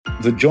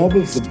The job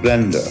of the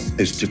blender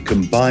is to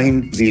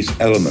combine these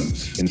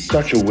elements in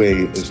such a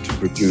way as to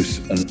produce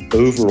an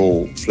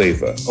overall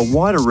flavour. A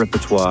wider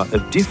repertoire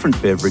of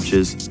different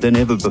beverages than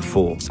ever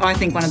before. I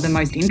think one of the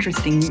most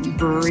interesting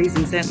breweries,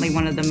 and certainly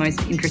one of the most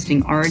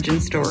interesting origin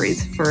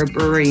stories for a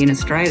brewery in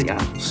Australia.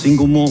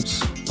 Single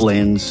malts,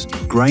 blends,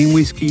 grain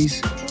whiskies,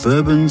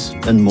 bourbons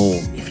and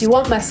more. If you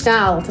want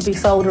mezcal to be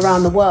sold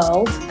around the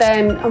world,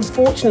 then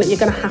unfortunately you're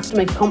going to have to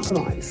make a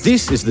compromise.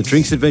 This is the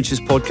Drinks Adventures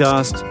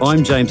podcast.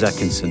 I'm James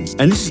Atkinson,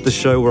 and this is the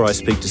show where I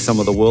speak to some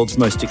of the world's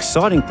most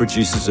exciting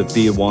producers of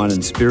beer, wine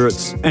and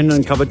spirits and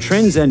uncover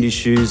trends and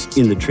issues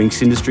in the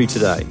drinks industry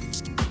today.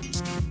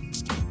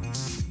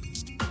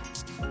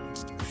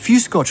 Few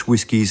Scotch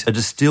whiskies are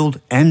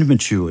distilled and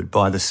matured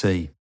by the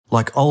sea,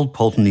 like Old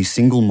Pulteney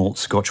single malt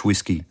Scotch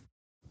whisky.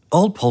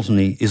 Old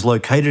Pulteney is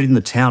located in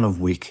the town of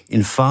Wick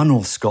in far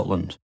north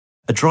Scotland,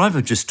 a drive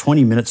of just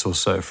 20 minutes or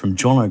so from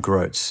John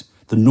O'Groats,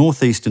 the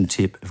northeastern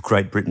tip of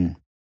Great Britain.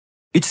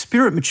 Its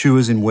spirit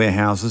matures in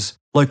warehouses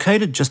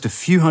located just a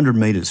few hundred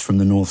metres from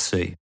the North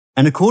Sea.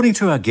 And according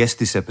to our guest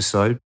this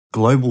episode,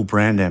 global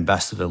brand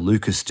ambassador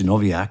Lucas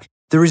Dinoviak,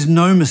 there is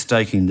no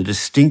mistaking the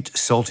distinct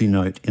salty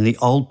note in the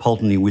Old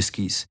Pulteney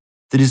whiskies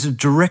that is a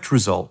direct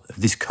result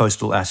of this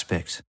coastal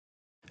aspect.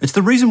 It's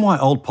the reason why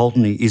Old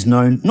Pulteney is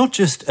known not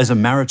just as a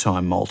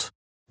maritime malt,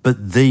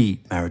 but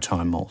the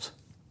maritime malt.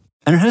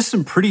 And it has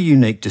some pretty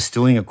unique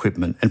distilling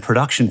equipment and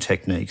production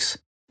techniques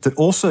that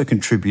also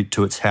contribute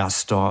to its house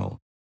style.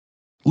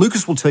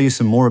 Lucas will tell you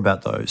some more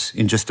about those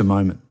in just a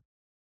moment.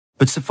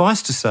 But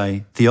suffice to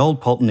say, the Old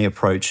Pulteney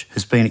approach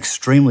has been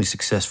extremely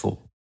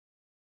successful.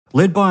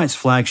 Led by its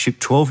flagship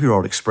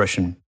 12-year-old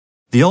expression,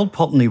 the Old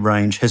Pulteney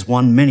range has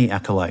won many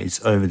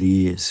accolades over the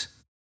years.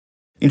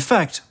 In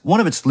fact, one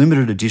of its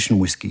limited edition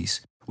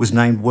whiskies was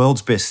named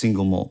World's Best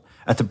Single Malt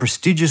at the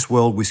prestigious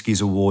World Whiskies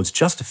Awards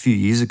just a few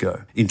years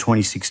ago in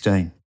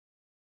 2016.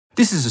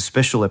 This is a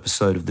special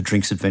episode of the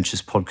Drinks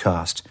Adventures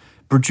podcast,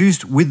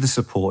 produced with the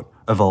support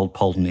of Old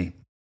Pulteney.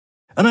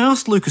 And I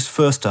asked Lucas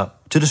first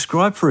up to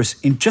describe for us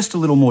in just a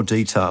little more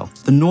detail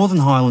the Northern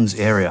Highlands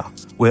area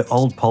where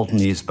Old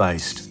Pulteney is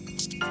based.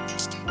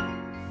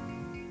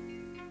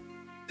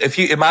 If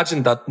you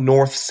imagine that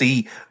North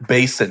Sea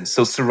basin,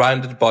 so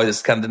surrounded by the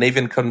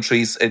Scandinavian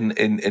countries in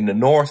the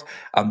north,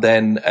 and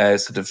then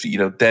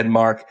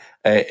Denmark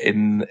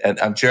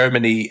and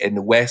Germany in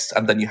the west,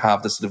 and then you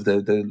have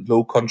the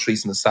Low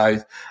Countries in the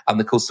south and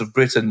the coast of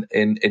Britain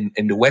in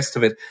the west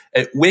of it.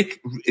 Wick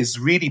is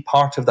really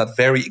part of that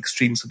very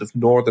extreme sort of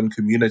northern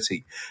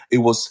community. It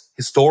was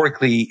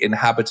historically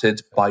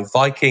inhabited by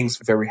Vikings,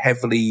 very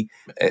heavily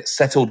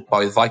settled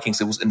by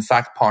Vikings. It was in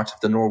fact part of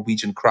the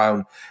Norwegian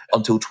crown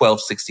until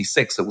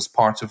 1266. It was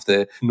part of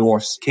the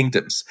Norse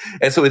kingdoms.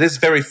 And so it is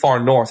very far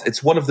north.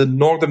 It's one of the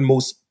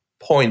northernmost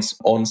points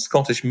on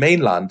Scottish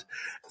mainland,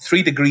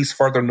 3 degrees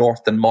further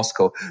north than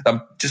Moscow.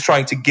 I'm just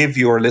trying to give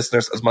your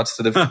listeners as much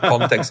sort of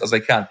context as I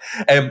can.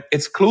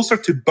 It's closer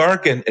to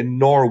Bergen in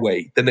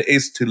Norway than it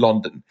is to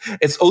London.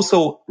 It's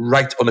also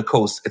right on the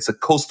coast. It's a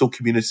coastal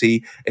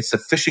community. It's a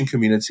fishing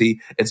community.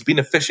 It's been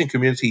a fishing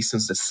community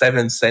since the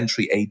 7th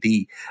century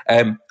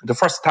AD. The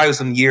first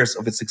 1,000 years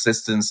of its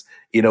existence,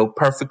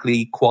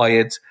 perfectly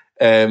quiet,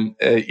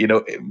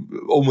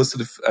 almost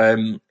sort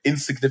of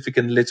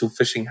insignificant little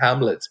fishing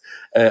hamlet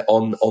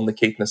on the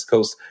Caithness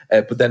coast.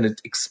 But then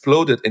it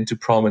exploded into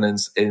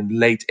prominence in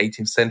late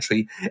 18th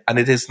century, and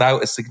it is now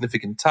a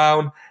significant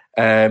town,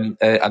 and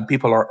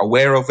people are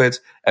aware of it.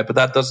 But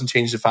that doesn't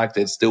change the fact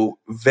that it's still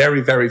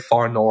very, very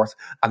far north,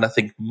 and I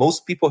think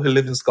most people who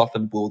live in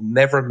Scotland will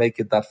never make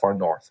it that far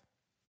north.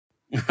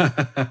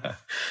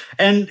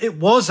 And it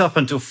was up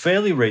until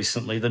fairly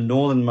recently the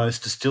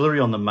northernmost distillery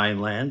on the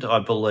mainland, I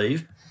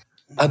believe.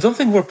 I don't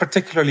think we're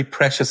particularly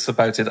precious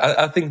about it.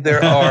 I think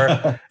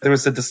there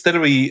is a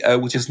distillery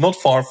which is not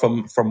far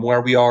from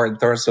where we are in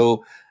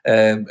Thurso.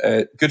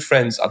 Good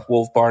friends at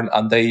Wolfburn,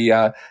 and they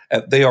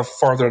are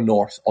further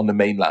north on the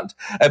mainland.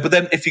 But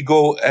then, if you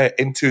go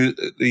into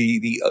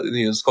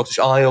the Scottish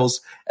Isles,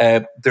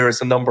 there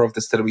is a number of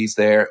distilleries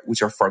there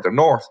which are further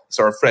north.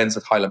 So our friends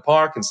at Highland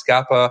Park and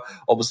Scapa,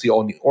 obviously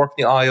on the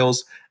Orkney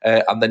Isles,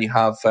 and then you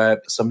have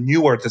some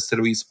newer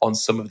distilleries on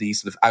some of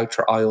these sort of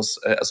outer isles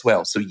as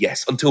well. So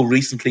yes, until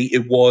recently,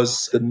 it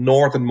was the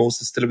northernmost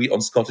distillery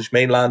on Scottish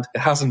mainland. It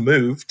hasn't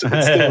moved;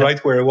 it's still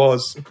right where it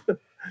was.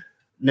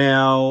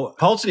 Now,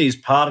 Pulteney is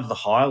part of the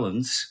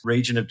Highlands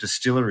region of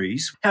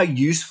distilleries. How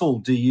useful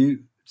do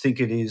you think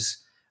it is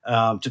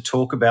to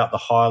talk about the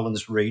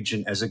Highlands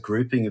region as a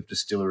grouping of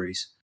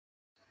distilleries?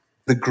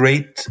 The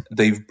great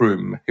Dave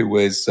Broom, who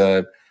is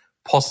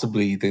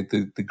possibly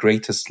the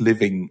greatest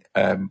living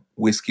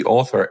whiskey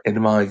author,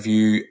 in my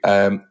view,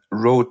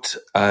 wrote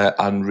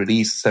and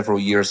released several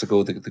years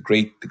ago the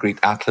great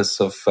Atlas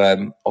of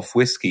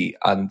whiskey,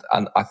 and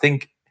I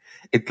think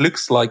it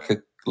looks like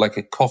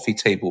a coffee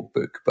table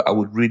book, but I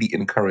would really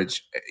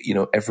encourage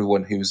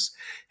everyone who's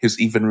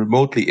even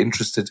remotely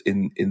interested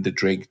in the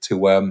drink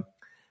to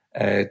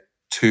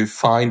to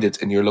find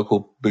it in your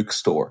local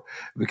bookstore,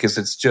 because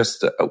it's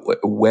just a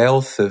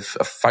wealth of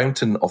a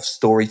fountain of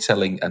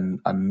storytelling and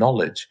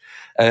knowledge.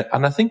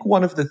 And I think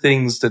one of the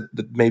things that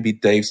maybe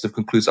Dave sort of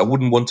concludes, I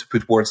wouldn't want to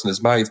put words in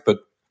his mouth, but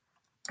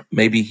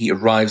maybe he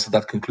arrives at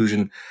that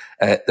conclusion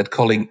that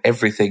calling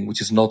everything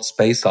which is not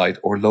Speyside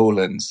or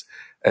Lowlands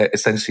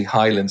essentially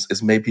Highlands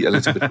is maybe a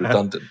little bit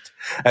redundant.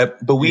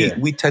 But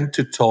we tend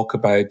to talk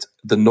about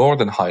the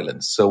Northern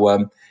Highlands.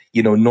 So,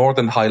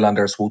 Northern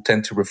Highlanders will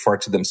tend to refer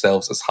to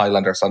themselves as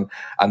Highlanders.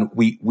 And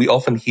we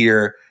often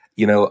hear,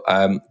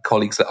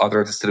 colleagues at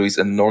other distilleries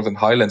in Northern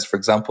Highlands, for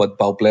example, at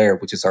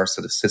Balblair, which is our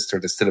sort of sister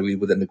distillery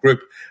within the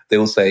group, they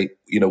will say,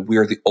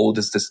 we're the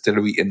oldest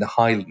distillery in the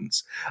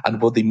Highlands.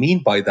 And what they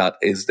mean by that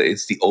is that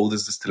it's the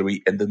oldest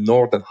distillery in the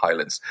Northern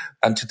Highlands.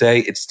 And today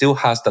it still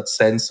has that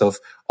sense of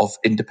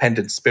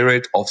independent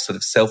spirit, of sort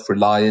of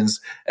self-reliance,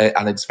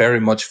 and it's very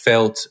much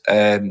felt,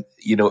 in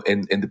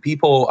the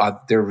people,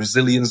 their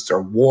resilience,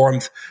 their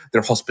warmth,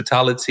 their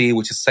hospitality,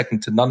 which is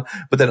second to none,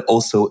 but then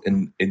also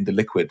in the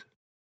liquid.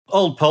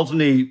 Old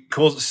Pulteney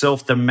calls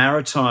itself the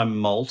maritime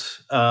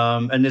malt,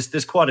 and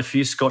there's quite a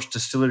few Scotch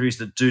distilleries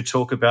that do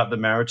talk about the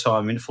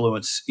maritime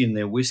influence in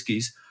their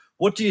whiskies.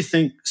 What do you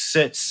think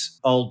sets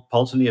Old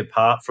Pulteney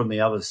apart from the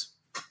others?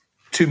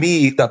 To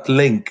me, that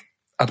link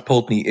at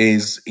Pulteney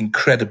is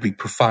incredibly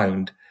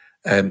profound.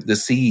 The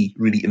sea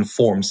really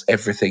informs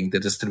everything the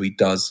distillery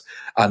does,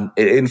 and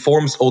it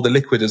informs all the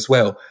liquid as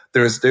well.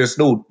 There's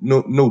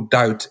no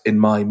doubt in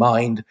my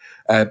mind.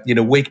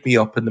 Wake me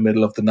up in the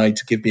middle of the night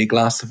to give me a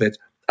glass of it,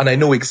 and I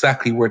know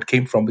exactly where it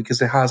came from,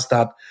 because it has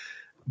that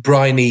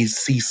briny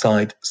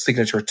seaside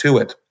signature to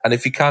it. And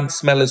if you can't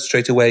smell it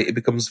straight away, it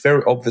becomes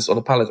very obvious on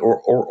a palate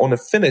or on a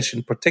finish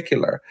in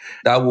particular.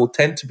 That will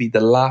tend to be the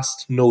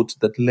last note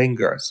that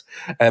lingers.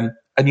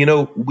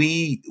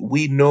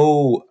 We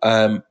know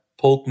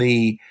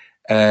Pulteney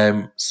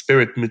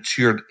spirit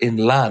matured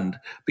inland,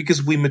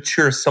 because we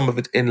mature some of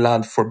it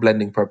inland for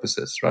blending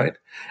purposes, right?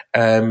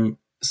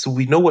 So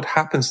we know what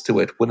happens to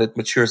it when it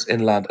matures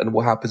inland and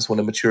what happens when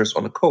it matures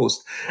on the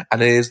coast.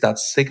 And it is that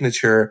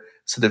signature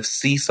sort of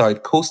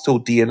seaside coastal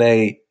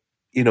DNA,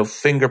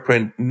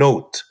 fingerprint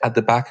note at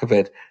the back of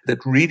it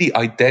that really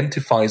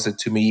identifies it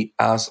to me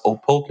as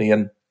Old Pulteney.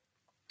 And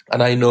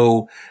I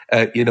know,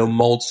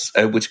 malts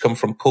which come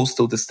from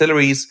coastal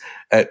distilleries,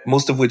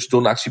 most of which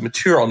don't actually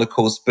mature on the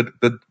coast, but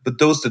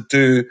those that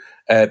do,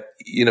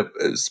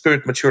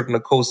 spirit matured on the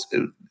coast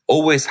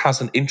always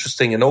has an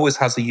interesting and always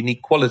has a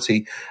unique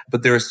quality.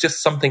 But there is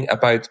just something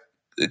about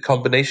the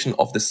combination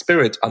of the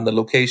spirit and the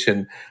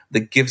location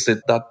that gives it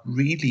that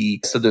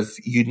really sort of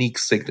unique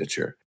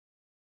signature.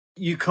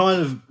 You kind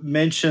of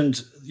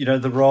mentioned,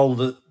 the role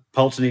that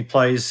Pulteney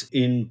plays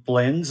in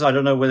blends. I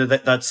don't know whether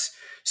that's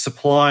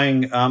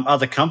supplying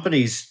other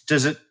companies.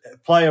 Does it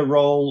play a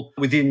role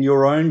within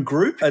your own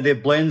group? Are there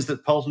blends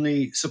that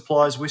Pulteney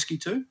supplies whiskey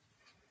to?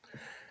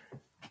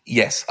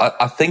 Yes,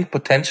 I think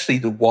potentially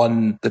the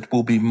one that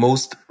will be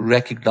most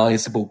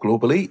recognizable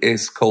globally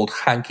is called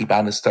Hankey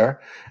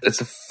Bannister.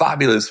 It's a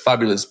fabulous,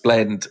 fabulous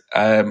blend.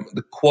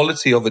 The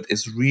quality of it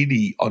is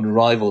really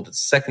unrivaled. It's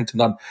second to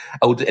none.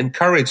 I would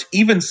encourage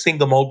even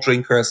single malt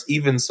drinkers,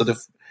 even sort of,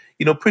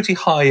 pretty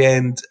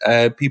high-end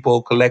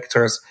people,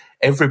 collectors,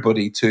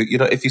 everybody to,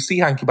 if you see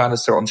Hankey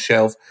Bannister on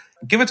shelf,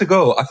 give it a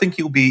go. I think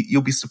you'll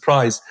be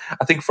surprised.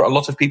 I think for a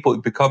lot of people,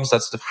 it becomes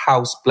that sort of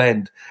house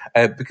blend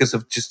because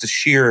of just the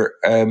sheer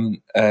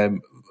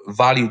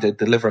value that it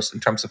delivers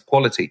in terms of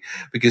quality.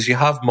 Because you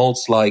have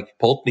malts like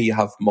Pulteney, you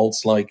have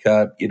malts like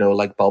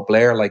like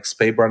Balblair, like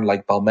Speyburn,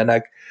 like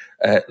Balmenag,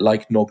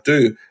 like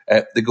Knockdhu,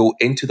 they go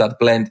into that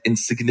blend in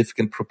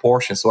significant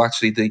proportion. So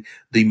actually,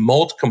 the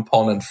malt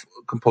component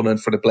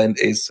for the blend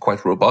is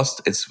quite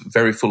robust. It's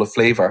very full of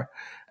flavour.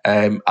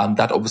 And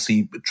that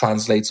obviously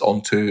translates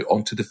onto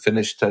the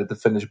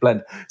finished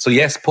blend. So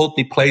yes,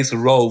 Pulteney plays a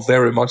role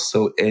very much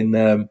so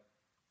in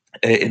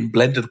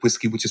blended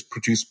whiskey, which is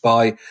produced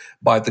by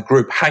the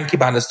group. Hankey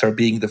Bannister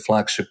being the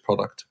flagship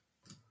product.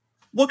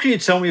 What can you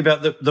tell me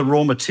about the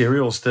raw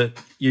materials that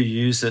you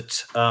use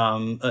at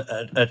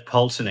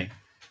Pulteney?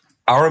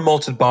 Our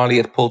malted barley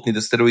at Pulteney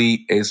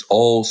Distillery is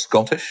all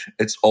Scottish.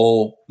 It's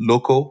all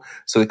local.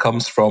 So it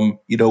comes from,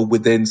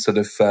 within sort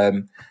of,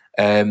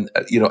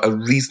 a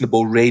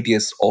reasonable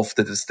radius of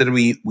the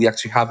distillery. We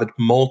actually have it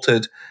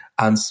malted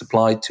and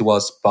supplied to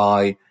us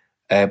by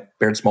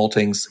Baird's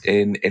Maltings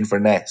in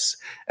Inverness.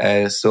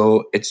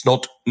 So it's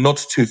not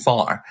too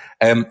far.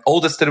 All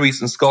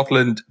distilleries in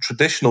Scotland,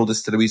 traditional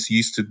distilleries,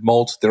 used to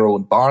malt their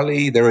own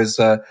barley. There is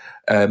there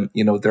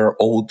are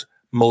old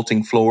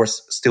malting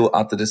floors still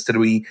at the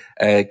distillery,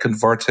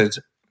 converted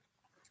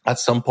at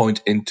some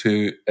point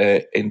into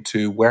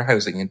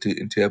warehousing,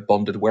 into a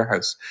bonded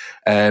warehouse.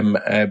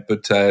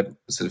 But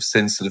sort of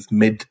since sort of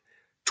mid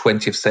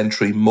 20th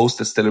century, most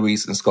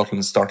distilleries in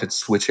Scotland started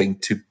switching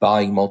to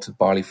buying malted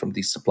barley from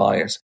these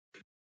suppliers.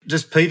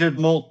 Does peated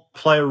malt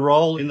play a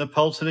role in the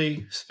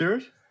Pulteney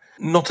spirit?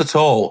 Not at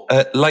all.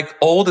 Like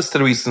all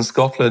distilleries in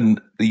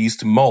Scotland that used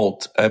to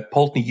malt,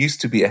 Pulteney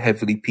used to be a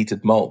heavily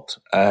peated malt.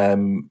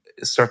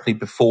 certainly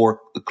before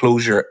the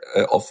closure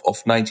of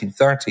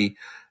 1930,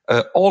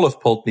 all of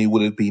Pulteney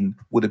would have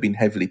been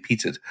heavily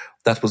peated.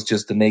 That was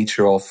just the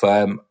nature of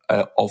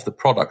the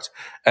product.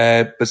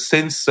 But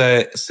since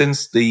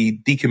the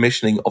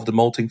decommissioning of the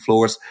malting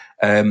floors,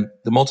 the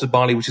malted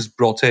barley which is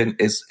brought in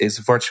is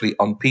virtually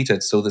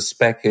unpeated. So the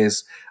spec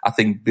is, I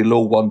think, below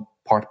 1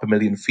 part per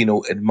million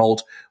pheno in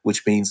malt,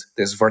 which means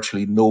there's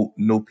virtually no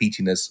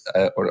peatiness,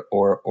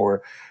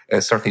 or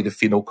certainly the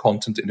pheno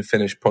content in the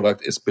finished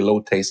product is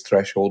below taste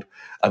threshold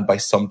and by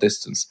some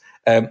distance.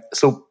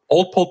 So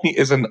Old Pulteney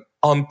is an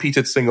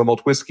unpeated single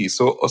malt whiskey.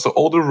 So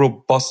all the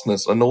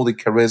robustness and all the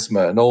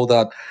charisma and all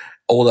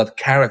that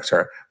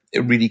character,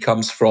 it really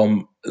comes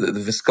from the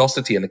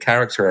viscosity and the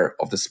character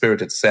of the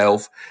spirit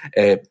itself.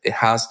 It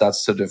has that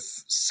sort of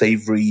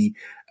savory,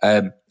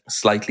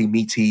 slightly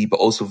meaty,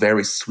 but also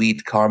very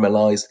sweet,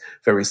 caramelized,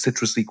 very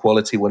citrusy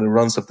quality when it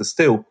runs off the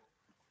still.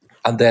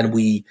 And then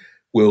we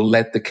will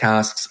let the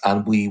casks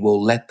and we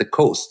will let the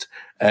coast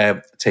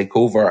take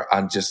over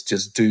and just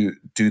do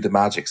the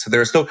magic. So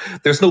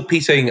there's no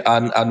peating,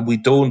 and we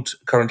don't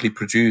currently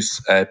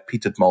produce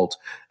peated malt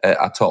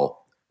at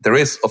all. There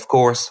is, of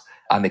course,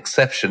 an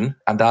exception,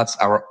 and that's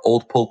our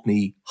Old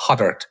Pulteney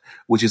Huddart,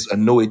 which is a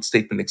no-age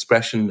statement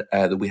expression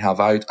that we have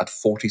out at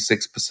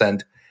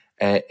 46%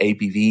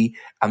 ABV,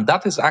 and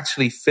that is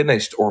actually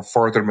finished or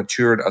further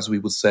matured, as we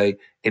would say,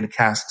 in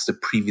casks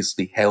that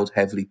previously held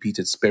heavily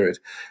peated spirit.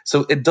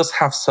 So it does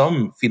have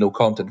some pheno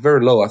content,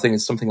 very low. I think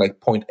it's something like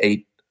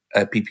 0.8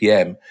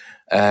 ppm,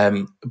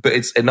 but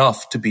it's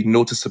enough to be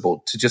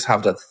noticeable, to just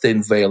have that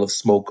thin veil of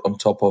smoke on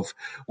top of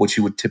what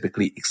you would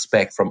typically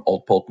expect from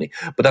Old Pulteney.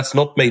 But that's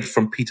not made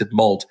from peated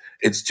malt.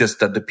 It's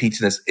just that the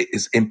peatiness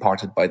is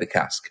imparted by the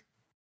cask.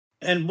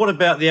 And what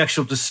about the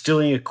actual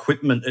distilling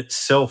equipment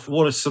itself?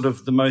 What are sort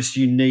of the most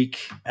unique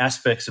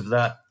aspects of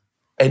that?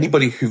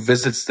 Anybody who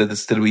visits the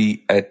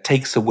distillery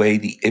takes away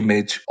the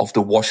image of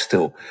the wash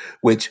still,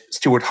 which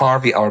Stuart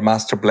Harvey, our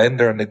master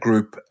blender in the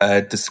group,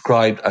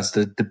 described as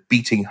the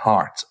beating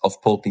heart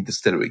of Pulteney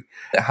Distillery.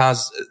 It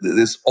has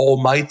this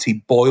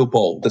almighty boil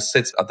ball that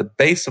sits at the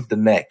base of the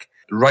neck,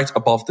 right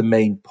above the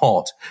main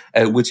pot,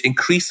 which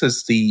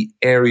increases the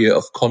area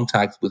of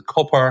contact with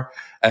copper.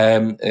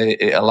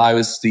 It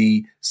allows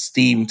the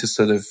steam to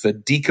sort of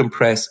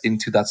decompress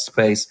into that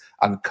space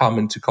and come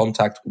into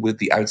contact with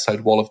the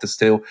outside wall of the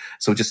still.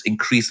 So it just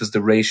increases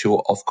the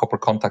ratio of copper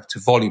contact to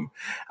volume.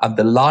 And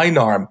the line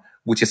arm,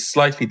 which is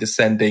slightly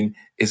descending,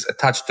 is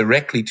attached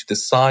directly to the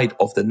side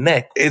of the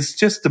neck. It's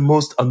just the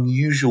most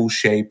unusual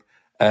shape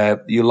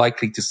you're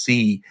likely to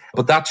see.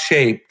 But that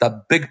shape,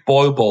 that big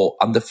boil ball,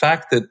 and the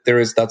fact that there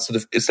is that sort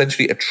of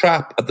essentially a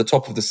trap at the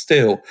top of the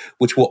still,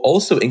 which will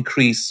also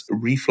increase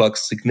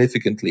reflux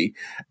significantly,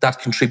 that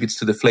contributes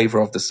to the flavor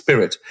of the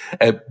spirit.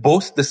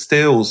 Both the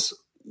stills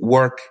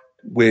work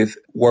with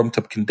worm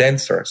tub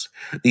condensers.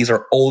 These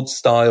are old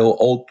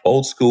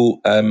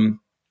school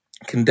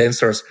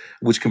condensers,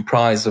 which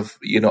comprise of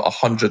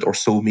 100 or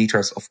so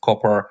meters of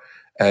copper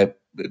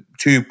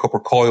tube, copper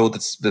coil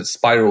that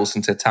spirals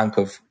into a tank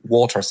of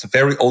water. It's a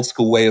very old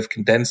school way of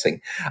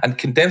condensing. And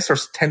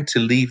condensers tend to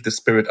leave the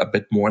spirit a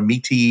bit more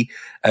meaty,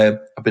 a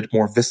bit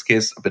more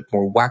viscous, a bit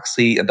more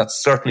waxy. And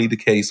that's certainly the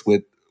case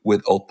with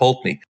Old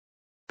Pulteney.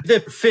 They're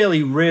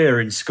fairly rare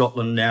in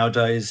Scotland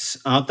nowadays,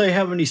 aren't they?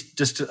 How many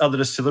other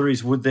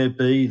distilleries would there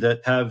be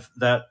that have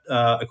that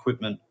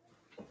equipment?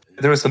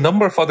 There is a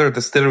number of other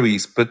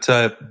distilleries, but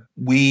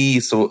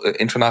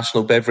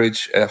International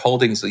Beverage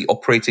Holdings, the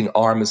operating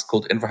arm is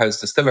called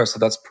Inverhouse Distiller. So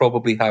that's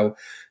probably how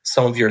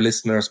some of your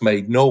listeners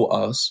may know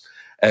us.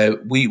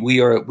 We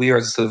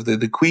are sort of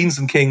the queens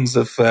and kings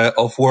of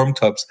worm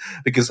tubs,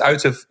 because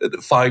out of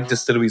 5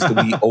 distilleries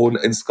that we own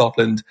in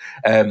Scotland,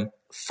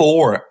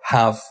 4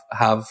 have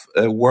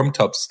worm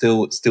tubs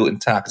still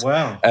intact.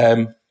 Wow.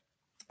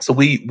 So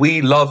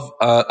we love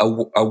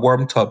a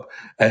worm tub,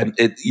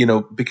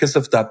 because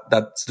of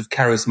that sort of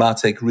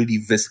charismatic, really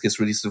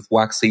viscous, really sort of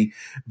waxy,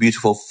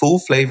 beautiful, full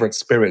flavored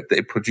spirit that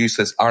it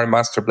produces. Our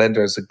master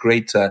blender is a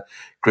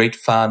great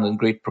fan and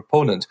great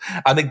proponent,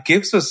 and it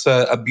gives us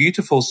a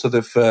beautiful sort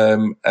of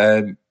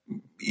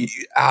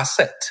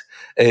asset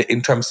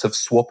in terms of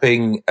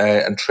swapping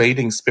and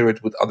trading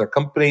spirit with other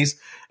companies.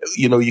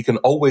 You can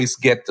always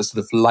get the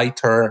sort of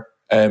lighter,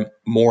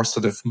 more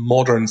sort of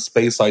modern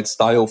Speyside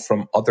style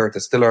from other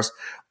distillers.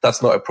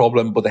 That's not a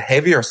problem, but the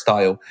heavier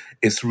style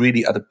is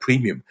really at a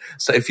premium.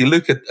 So if you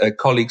look at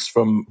colleagues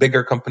from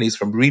bigger companies,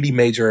 from really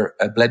major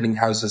blending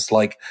houses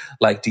like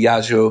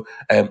Diageo,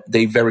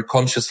 they very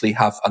consciously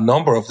have a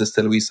number of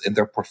distilleries in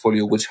their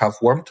portfolio which have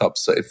worm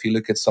tubs. So if you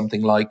look at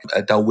something like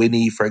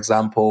Dalwhinnie, for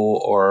example,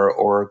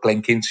 or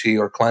Glenkinchie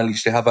or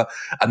Clynelish, they have a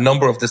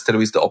number of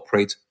distilleries that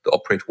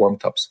operate worm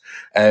tubs,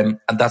 and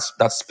that's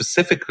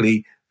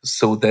specifically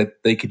so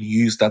that they can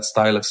use that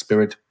style of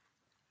spirit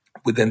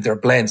within their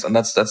blends. And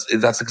that's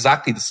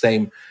exactly the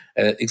same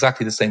as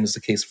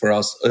the case for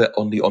us,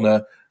 only on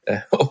a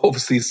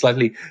obviously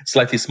slightly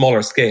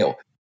smaller scale.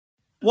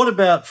 What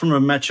about from a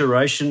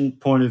maturation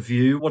point of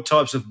view? What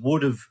types of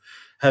wood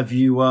have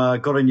you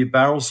got in your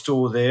barrel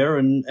store there,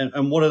 and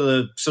what are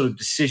the sort of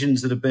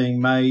decisions that are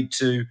being made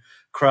to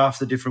craft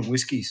the different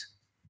whiskies?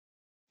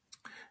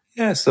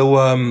 Yeah, so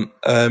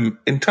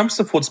in terms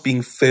of what's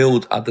being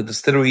filled at the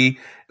distillery,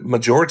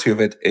 majority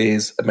of it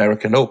is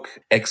American oak,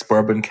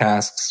 ex-bourbon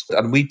casks.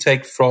 And we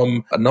take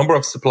from a number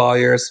of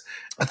suppliers.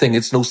 I think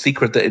it's no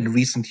secret that in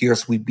recent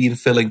years we've been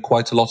filling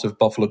quite a lot of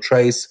Buffalo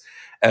Trace,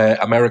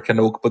 American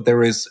oak, but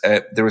there is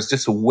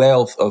just a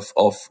wealth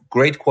of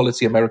great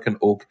quality American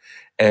oak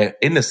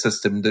in the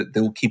system that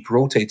will keep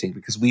rotating,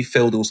 because we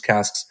fill those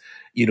casks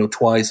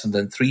twice and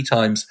then three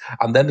times.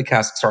 And then the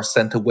casks are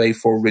sent away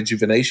for a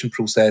rejuvenation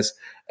process,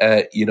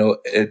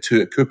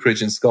 to a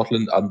cooperage in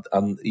Scotland.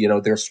 And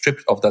they're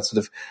stripped of that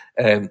sort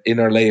of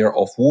inner layer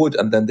of wood,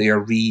 and then they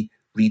are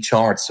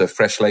recharred. So a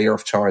fresh layer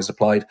of char is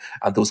applied,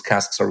 and those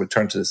casks are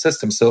returned to the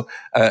system. So,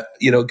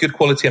 good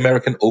quality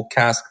American oak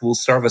cask will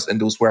serve us in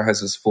those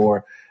warehouses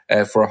for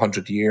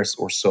 100 years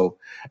or so.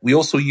 We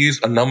also use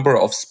a number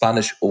of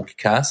Spanish oak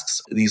casks.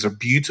 These are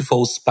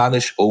beautiful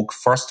Spanish oak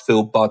first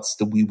fill butts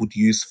that we would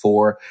use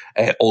for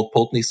Old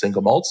Pulteney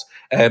single malts,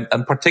 and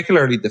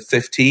particularly the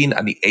 15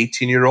 and the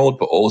 18-year-old,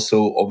 but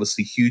also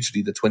obviously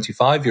hugely the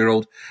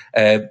 25-year-old.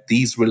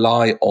 These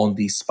rely on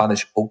the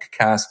Spanish oak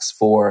casks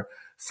for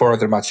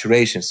further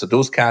maturation. So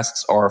those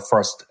casks are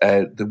first,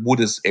 the wood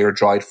is air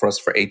dried for us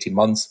for 18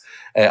 months,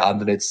 and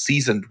then it's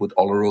seasoned with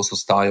Oloroso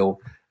style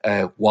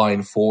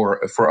wine for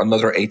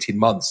another 18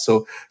 months.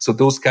 So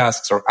those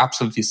casks are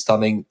absolutely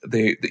stunning.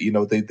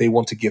 They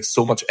want to give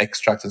so much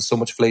extract and so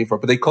much flavor,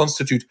 but they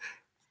constitute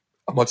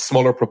a much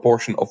smaller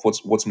proportion of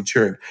what's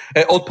maturing.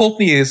 Old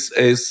Pulteney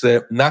is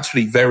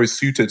naturally very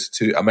suited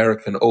to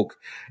American oak.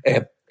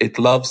 It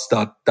loves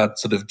that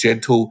sort of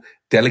gentle,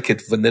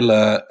 delicate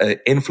vanilla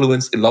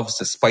influence. It loves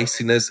the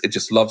spiciness. It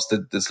just loves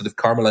the sort of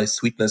caramelized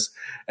sweetness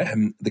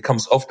that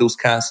comes off those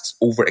casks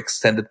over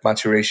extended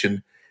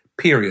maturation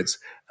periods.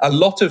 A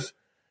lot of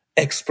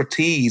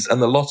expertise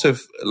and a lot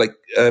of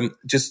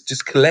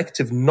just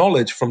collective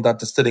knowledge from that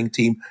distilling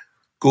team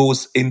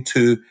goes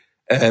into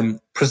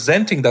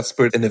presenting that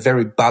spirit in a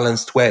very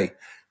balanced way,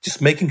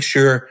 just making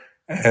sure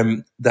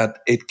that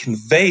it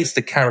conveys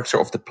the character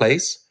of the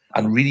place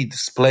and really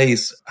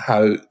displays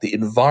how the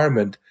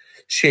environment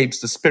shapes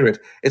the spirit.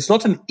 It's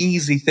not an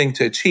easy thing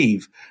to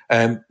achieve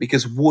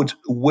because wood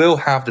will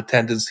have the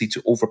tendency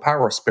to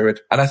overpower spirit.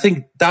 And I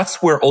think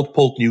that's where Old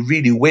Pulteney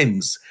really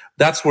wins.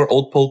 That's where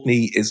Old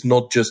Pulteney is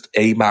not just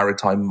a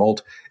maritime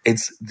malt,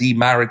 it's the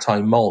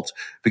maritime malt,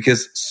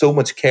 because so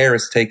much care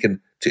is taken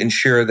to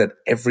ensure that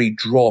every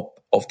drop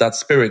of that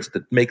spirit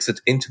that makes it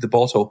into the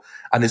bottle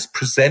and is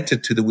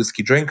presented to the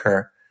whiskey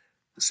drinker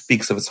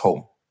speaks of its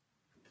home.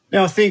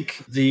 Now, I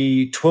think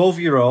the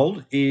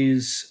 12-year-old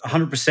is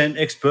 100%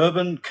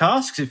 ex-bourbon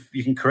casks, if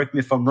you can correct me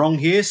if I'm wrong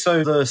here.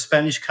 So the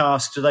Spanish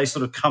casks, do they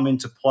sort of come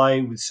into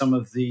play with some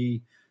of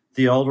the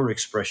older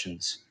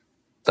expressions?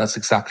 That's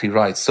exactly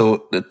right.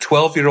 So the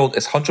 12-year-old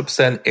is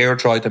 100%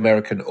 air-dried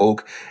American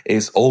oak,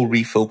 is all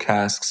refill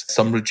casks.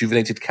 Some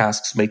rejuvenated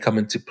casks may come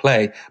into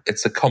play.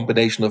 It's a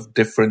combination of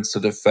different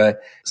sort of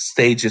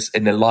stages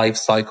in the life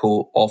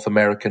cycle of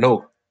American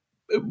oak.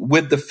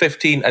 With the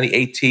 15 and the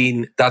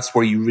 18, that's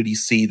where you really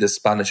see the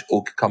Spanish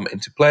oak come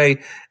into play.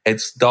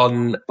 It's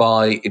done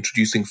by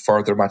introducing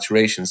further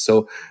maturation.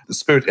 So the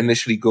spirit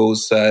initially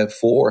goes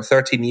for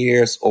 13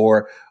 years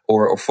or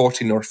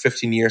 14 or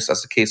 15 years,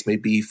 as the case may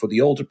be for the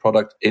older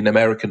product, in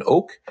American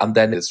oak. And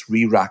then it's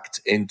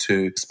re-racked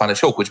into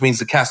Spanish oak, which means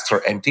the casks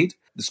are emptied.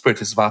 The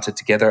spirit is vatted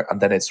together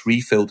and then it's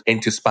refilled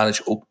into Spanish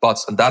oak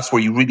butts. And that's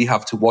where you really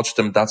have to watch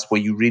them. That's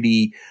where you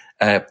really,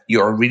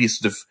 you're really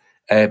sort of,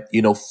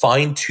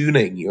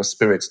 fine-tuning your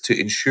spirit to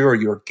ensure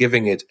you're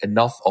giving it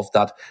enough of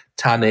that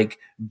tannic,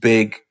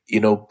 big,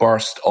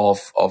 burst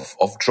of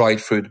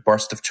dried fruit,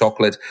 burst of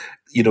chocolate.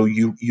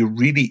 You're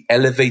really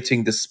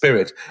elevating the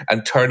spirit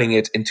and turning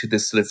it into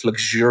this sort of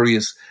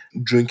luxurious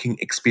drinking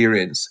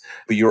experience.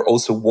 But you're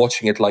also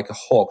watching it like a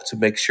hawk to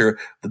make sure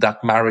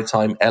that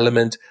maritime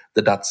element,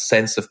 that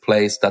sense of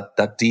place, that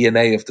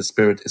DNA of the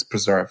spirit is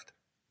preserved.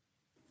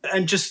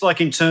 And just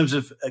like in terms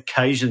of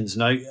occasions,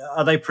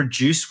 are they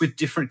produced with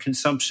different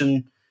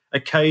consumption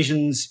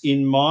occasions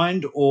in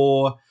mind?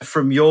 Or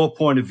from your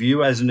point of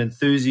view as an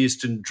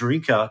enthusiast and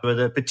drinker, are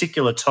there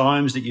particular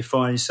times that you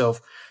find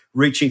yourself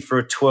reaching for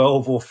a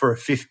 12 or for a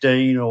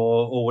 15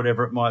 or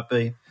whatever it might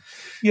be?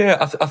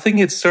 Yeah, I think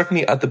it's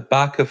certainly at the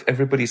back of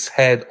everybody's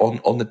head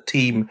on the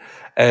team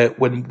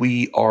when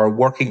we are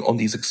working on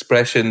these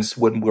expressions,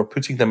 when we're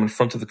putting them in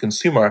front of the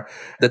consumer,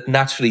 that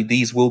naturally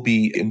these will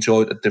be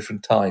enjoyed at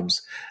different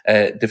times,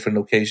 different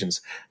occasions.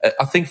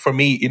 I think for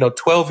me,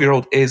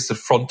 12-year-old is the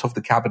front of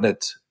the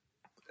cabinet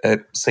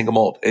single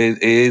malt.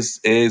 It is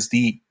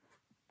the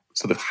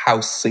sort of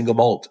house single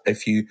malt,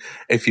 if you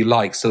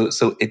like. So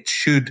it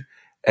should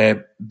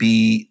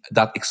be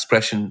that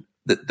expression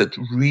that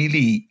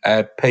really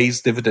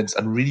pays dividends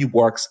and really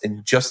works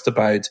in just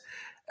about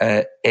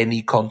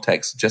any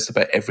context, just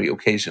about every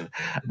occasion.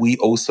 We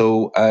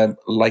also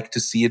like to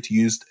see it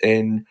used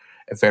in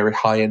a very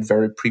high-end,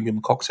 very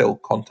premium cocktail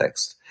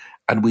context.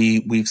 And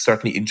we've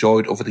certainly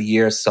enjoyed over the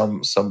years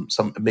some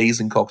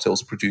amazing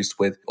cocktails produced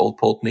with Old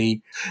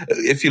Pulteney.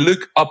 If you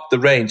look up the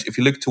range, if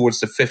you look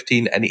towards the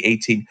 15 and the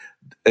 18,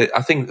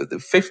 I think the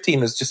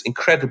 15 is just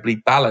incredibly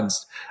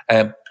balanced,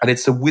 and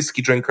it's a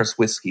whiskey drinker's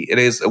whiskey. It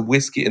is a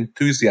whiskey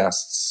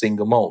enthusiast's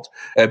single malt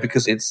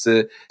because it's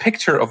a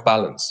picture of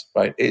balance,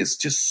 right? It's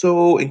just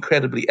so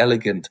incredibly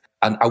elegant,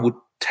 and I would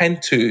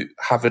tend to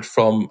have it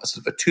from a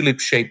sort of a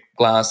tulip-shaped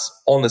glass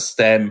on a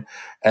stem,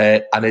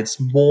 and it's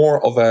more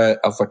of a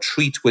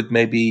treat with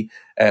maybe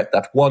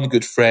that one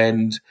good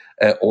friend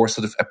or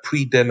sort of a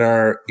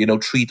pre-dinner,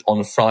 treat on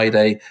a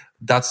Friday.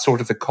 That's sort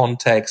of a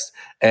context.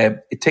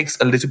 It takes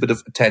a little bit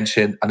of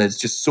attention, and it's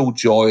just so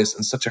joyous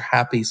and such a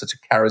happy, such a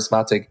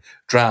charismatic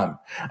dram.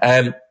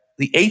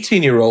 The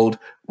 18-year-old,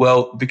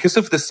 well, because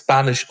of the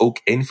Spanish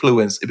oak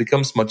influence, it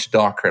becomes much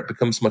darker, it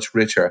becomes much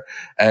richer,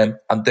 and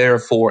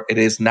therefore it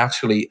is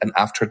naturally an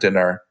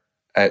after-dinner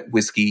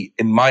whiskey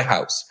in my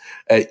house.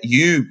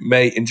 You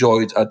may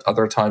enjoy it at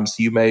other times,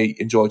 you may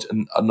enjoy it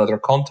in another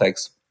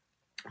context,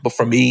 but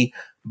for me,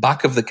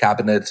 back of the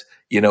cabinet,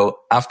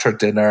 after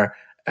dinner,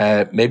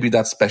 maybe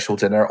that special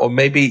dinner, or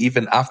maybe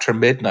even after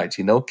midnight,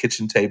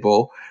 kitchen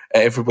table,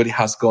 everybody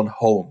has gone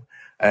home.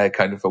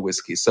 Kind of a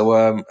whiskey.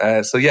 So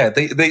yeah,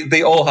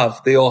 they all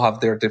have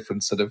their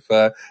different sort of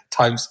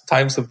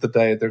times of the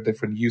day, their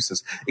different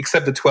uses.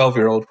 Except the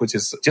 12-year-old, which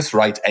is just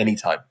right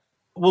anytime.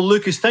 Well,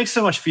 Lucas, thanks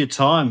so much for your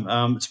time.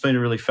 It's been a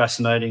really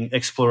fascinating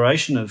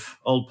exploration of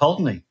Old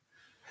Pulteney.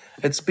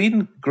 It's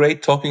been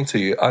great talking to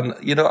you, and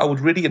I would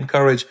really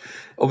encourage,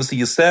 obviously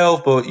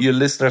yourself, but your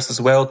listeners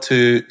as well,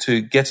 to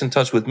get in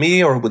touch with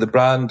me or with the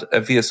brand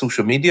via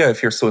social media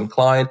if you're so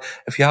inclined.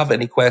 If you have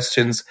any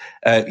questions,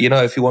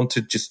 if you want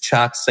to just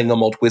chat single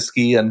malt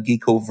whiskey and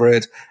geek over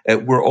it,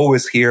 we're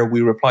always here.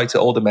 We reply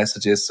to all the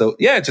messages. So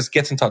yeah, just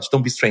get in touch.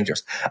 Don't be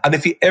strangers. And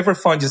if you ever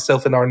find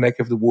yourself in our neck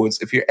of the woods,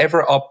 if you're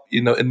ever up,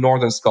 in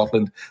northern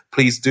Scotland,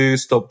 please do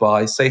stop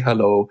by, say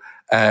hello.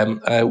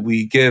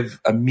 We give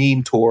a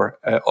mean tour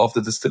of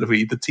the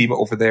distillery. The team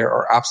over there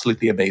are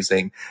absolutely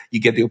amazing.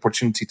 You get the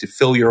opportunity to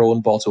fill your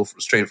own bottle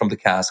straight from the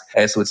cask.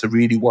 So it's a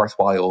really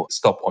worthwhile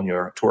stop on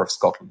your tour of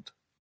Scotland.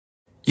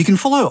 You can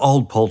follow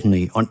Old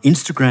Pulteney on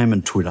Instagram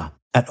and Twitter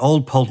at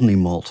Old Pulteney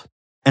Malt,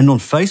 and on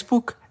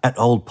Facebook at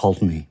Old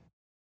Pulteney.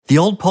 The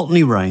Old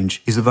Pulteney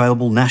range is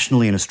available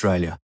nationally in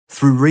Australia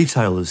through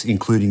retailers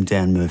including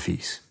Dan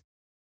Murphy's.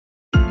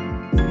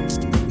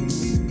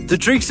 The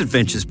Drinks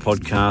Adventures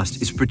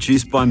podcast is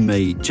produced by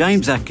me,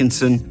 James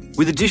Atkinson,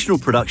 with additional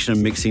production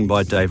and mixing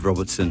by Dave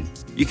Robertson.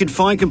 You can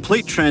find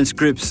complete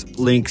transcripts,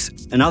 links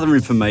and other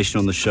information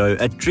on the show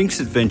at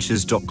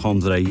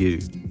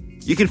drinksadventures.com.au.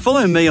 You can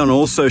follow me on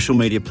all social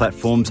media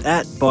platforms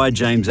at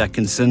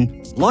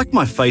 @ByJamesAtkinson, like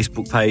my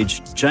Facebook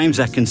page, James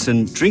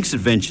Atkinson Drinks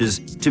Adventures,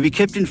 to be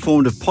kept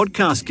informed of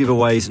podcast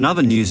giveaways and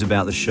other news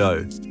about the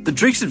show. The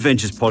Drinks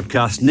Adventures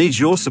podcast needs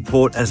your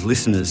support as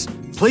listeners.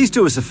 Please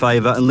do us a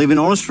favour and leave an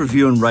honest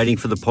review and rating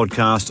for the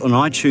podcast on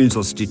iTunes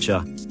or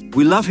Stitcher.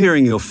 We love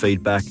hearing your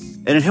feedback,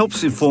 and it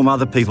helps inform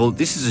other people that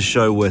this is a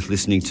show worth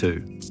listening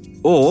to.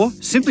 Or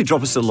simply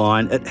drop us a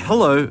line at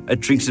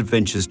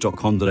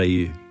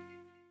hello@drinksadventures.com.au.